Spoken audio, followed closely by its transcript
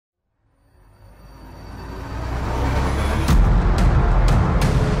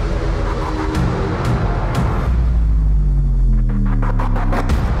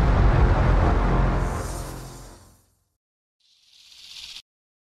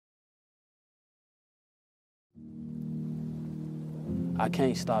I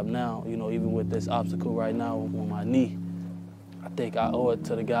can't stop now, you know, even with this obstacle right now on my knee. I think I owe it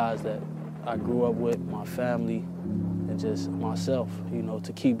to the guys that I grew up with, my family, and just myself, you know,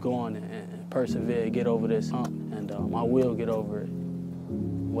 to keep going and persevere, get over this hump, and I will get over it.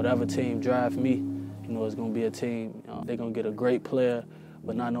 Whatever team draft me, you know, it's gonna be a team, they're gonna get a great player,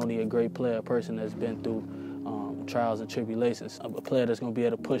 but not only a great player, a person that's been through trials and tribulations, a player that's gonna be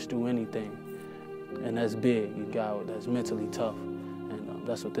able to push through anything. And that's big, you got that's mentally tough. And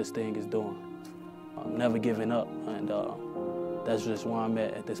that's what this thing is doing. Never giving up, and that's just where I'm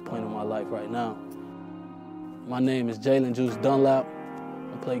at this point in my life right now. My name is Jaylen Dunlap.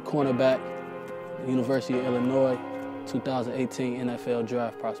 I play cornerback at the University of Illinois, 2018 NFL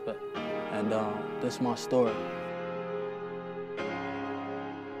draft prospect. And this is my story.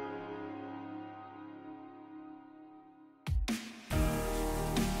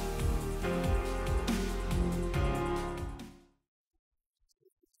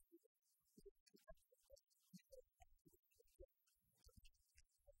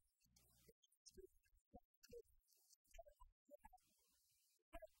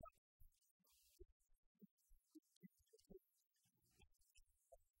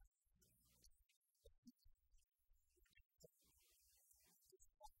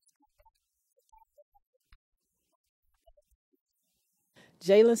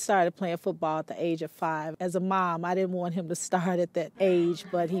 Jaylen started playing football at the age of 5. As a mom, I didn't want him to start at that age,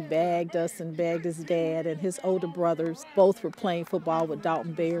 but he begged us and begged his dad, and his older brothers both were playing football with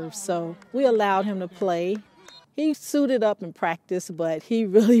Dalton Bears, so we allowed him to play. He suited up in practice, but he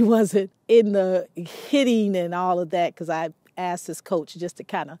really wasn't in the hitting and all of that, because I asked his coach just to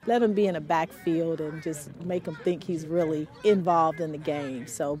kind of let him be in the backfield and just make him think he's really involved in the game.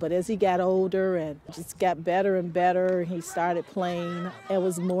 So, but as he got older and just got better and better, he started playing and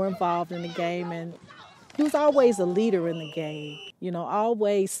was more involved in the game. And he was always a leader in the game, you know,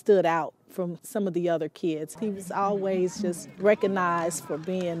 always stood out from some of the other kids. He was always just recognized for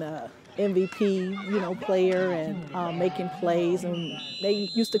being a MVP, you know, player and making plays, and they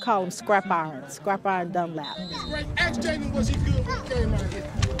used to call him Scrap Iron Dunlap. Ask Jaylen, was he good when he came out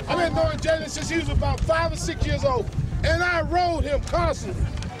here? I've been knowing Jaylen since he was about 5 or 6 years old, and I rode him constantly.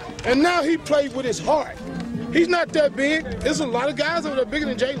 And now he played with his heart. He's not that big. There's a lot of guys over there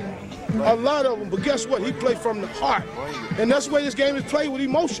bigger than Jaylen, a lot of them, but guess what? He played from the heart, and that's the way this game is played, with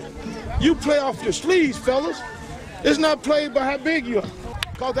emotion. You play off your sleeves, fellas. It's not played by how big you are.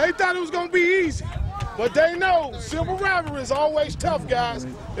 Because they thought it was going to be easy. But they know civil rivalry is always tough, guys.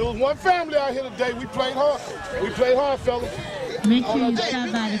 It was one family out here today. We played hard. We played hard, fellas. Make sure you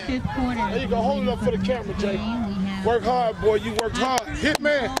stop by the 5th quarter. There you go. Hold it up for the camera, Jay. Work hard, boy. You worked hard. Hit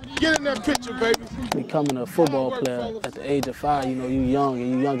man. Get in that picture, baby. Becoming a football player at the age of 5, you know, you young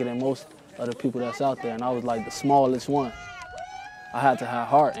and you younger than most of the people that's out there. And I was like the smallest one. I had to have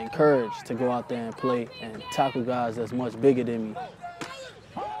heart and courage to go out there and play and tackle guys that's much bigger than me.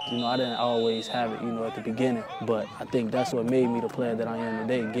 You know, I didn't always have it, you know, at the beginning, but I think that's what made me the player that I am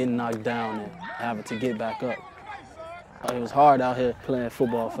today, getting knocked down and having to get back up. It was hard out here playing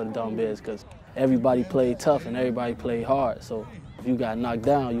football for the Dalton Bears because everybody played tough and everybody played hard. So if you got knocked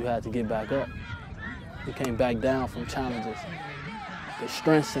down, you had to get back up. You can't back down from challenges. The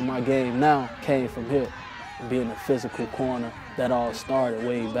strengths in my game now came from here, being a physical corner. That all started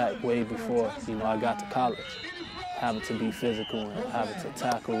way back, way before, you know, I got to college. Having to be physical and having to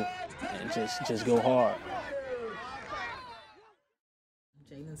tackle and just go hard.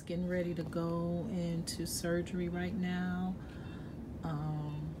 Jaylen's getting ready to go into surgery right now.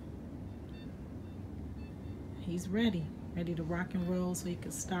 He's ready to rock and roll so he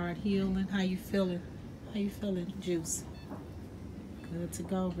can start healing. How you feeling? How you feeling, Juice? Good to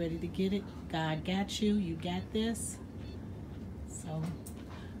go, ready to get it. God got you, you got this. So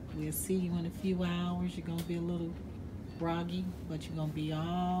we'll see you in a few hours. You're gonna be a little groggy, but you're gonna be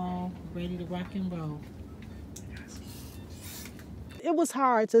all ready to rock and roll. It was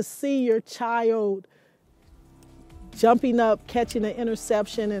hard to see your child jumping up, catching an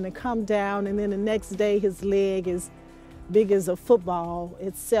interception, and to come down, and then the next day his leg is big as a football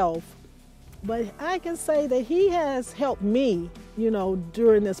itself. But I can say that he has helped me, you know,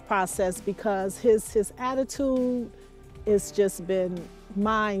 during this process, because his attitude has just been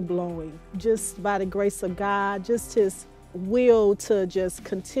mind-blowing. Just by the grace of God, just his will to just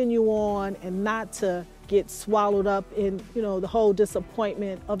continue on and not to get swallowed up in, you know, the whole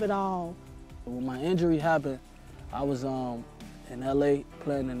disappointment of it all. When my injury happened, I was in LA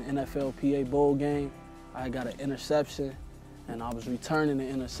playing in the NFLPA bowl game. I got an interception and I was returning the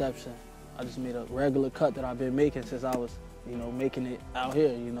interception. I just made a regular cut that I've been making since I was, you know, making it out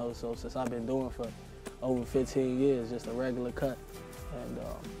here, you know, so since I've been doing for over 15 years, just a regular cut. and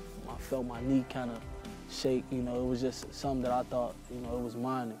I felt my knee kind of shake. You know, it was just something that I thought, you know, it was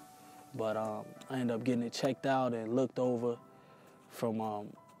minor. But I ended up getting it checked out and looked over from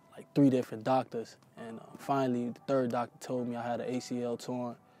like 3 different doctors. And finally, the 3rd doctor told me I had an ACL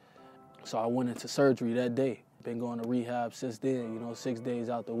torn. So I went into surgery that day. Been going to rehab since then, you know, 6 days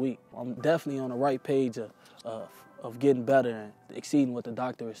out the week. I'm definitely on the right page of getting better and exceeding what the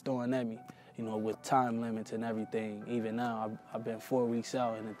doctor is throwing at me, you know, with time limits and everything. Even now, I've been 4 weeks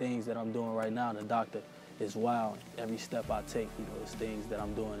out, and the things that I'm doing right now, the doctor is wild. Every step I take, you know, is things that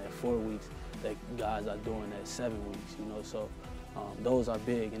I'm doing at 4 weeks that guys are doing at 7 weeks, you know. So those are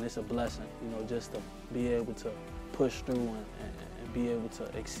big, and it's a blessing, you know, just to be able to push through and be able to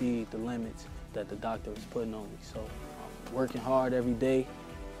exceed the limits that the doctor is putting on me. So working hard every day.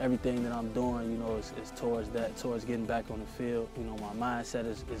 Everything that I'm doing, you know, is towards that, towards getting back on the field. You know, my mindset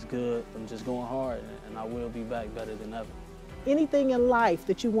is good. I'm just going hard, and I will be back better than ever. Anything in life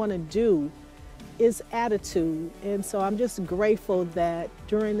that you want to do is attitude. And so I'm just grateful that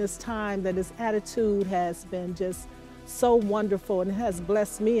during this time that this attitude has been just so wonderful and it has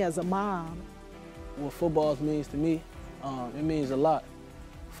blessed me as a mom. What football means to me, it means a lot.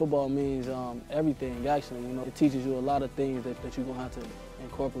 Football means everything, actually. You know, it teaches you a lot of things that you're going to have to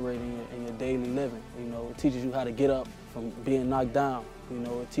incorporate in your daily living. You know, it teaches you how to get up from being knocked down. You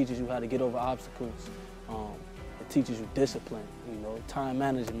know, it teaches you how to get over obstacles. It teaches you discipline, you know, time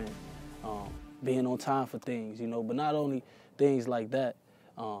management, being on time for things, you know. But not only things like that,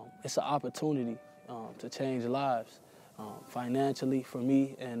 it's an opportunity to change lives, financially for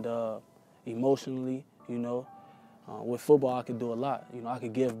me and emotionally, you know. With football, I could do a lot. You know, I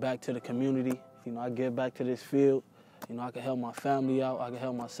could give back to the community. You know, I give back to this field. You know, I could help my family out. I could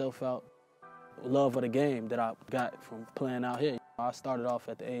help myself out. Love of the game that I got from playing out here. I started off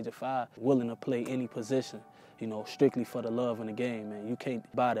at the age of 5, willing to play any position, you know, strictly for the love of the game, man. You can't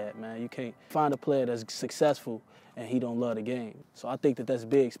buy that, man. You can't find a player that's successful and he don't love the game. So I think that that's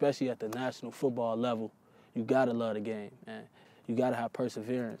big, especially at the national football level. You gotta love the game, man. You gotta have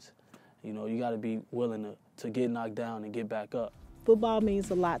perseverance. You know, you gotta be willing to get knocked down and get back up. Football means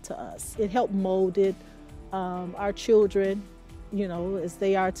a lot to us. It helped molded our children, you know, as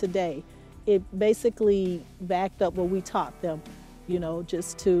they are today. It basically backed up what we taught them, you know,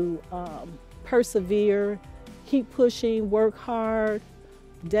 just to persevere, keep pushing, work hard,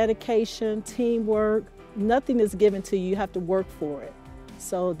 dedication, teamwork. Nothing is given to you. You have to work for it.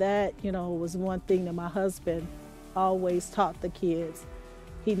 So that, you know, was one thing that my husband always taught the kids.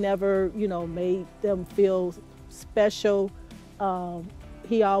 He never, you know, made them feel special.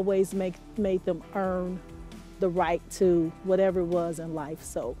 He always made them earn the right to whatever it was in life.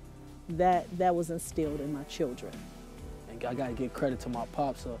 So that was instilled in my children. And I gotta give credit to my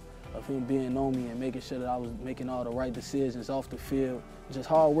pops of him being on me and making sure that I was making all the right decisions off the field. Just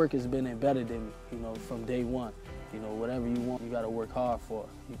hard work has been embedded in me, you know, from day one. You know, whatever you want, you gotta work hard for.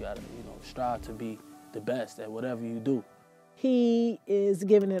 You gotta, you know, strive to be the best at whatever you do. He is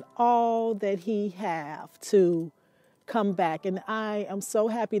giving it all that he have to come back. And I am so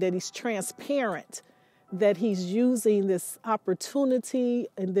happy that he's transparent, that he's using this opportunity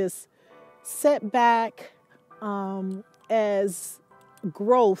and this setback as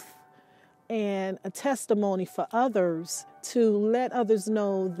growth and a testimony for others, to let others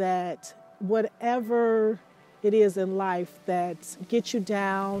know that whatever it is in life that gets you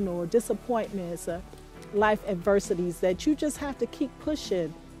down or disappointments, life adversities, that you just have to keep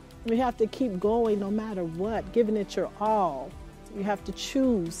pushing. You have to keep going no matter what, giving it your all. You have to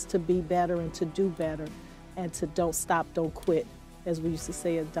choose to be better and to do better and to don't stop, don't quit, as we used to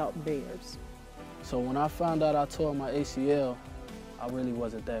say as Dalton Bears. So when I found out I tore my ACL, I really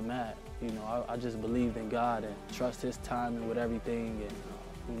wasn't that mad. You know, I just believed in God and trust His timing with everything, and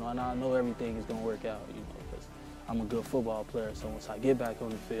you know, and I know everything is gonna work out. You know, because I'm a good football player. So once I get back on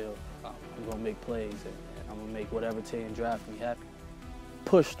the field, I'm gonna make plays and I'm gonna make whatever team draft me happy.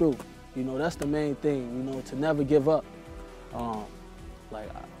 Push through. You know, that's the main thing. You know, to never give up. Like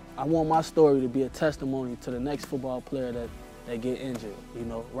I want my story to be a testimony to the next football player that get injured. You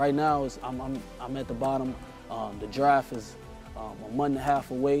know, right now I'm at the bottom. The draft is a month and a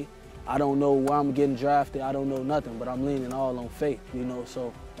half away. I don't know where I'm getting drafted. I don't know nothing, but I'm leaning all on faith. You know,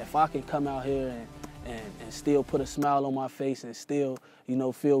 so if I can come out here and still put a smile on my face and still, you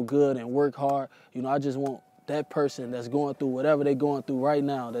know, feel good and work hard, you know, I just want that person that's going through whatever they're going through right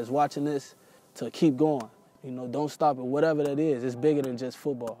now, that's watching this, to keep going. You know, don't stop at whatever that is. It's bigger than just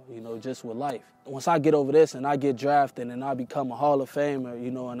football, you know, just with life. Once I get over this and I get drafted and I become a Hall of Famer,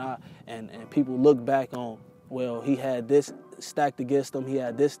 you know, and people look back on, well, he had this stacked against him, he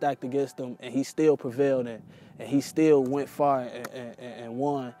had this stacked against him, and he still prevailed, and he still went far and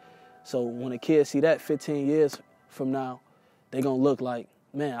won. So when a kid see that 15 years from now, they're going to look like,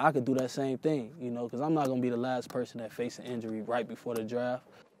 man, I could do that same thing, you know, because I'm not going to be the last person that faced an injury right before the draft.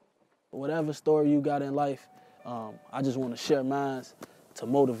 Whatever story you got in life, I just want to share mine to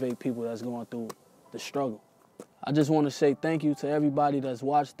motivate people that's going through the struggle. I just want to say thank you to everybody that's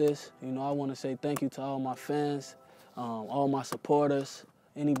watched this. You know, I want to say thank you to all my fans, all my supporters,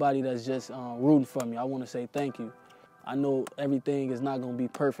 anybody that's just rooting for me. I want to say thank you. I know everything is not going to be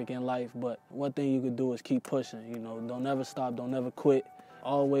perfect in life, but one thing you can do is keep pushing. You know, don't never stop, don't never quit.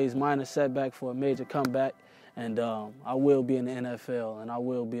 Always mind a setback for a major comeback, and I will be in the NFL, and I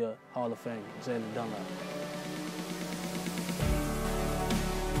will be a Hall of Famer, Jaylen Dunlap.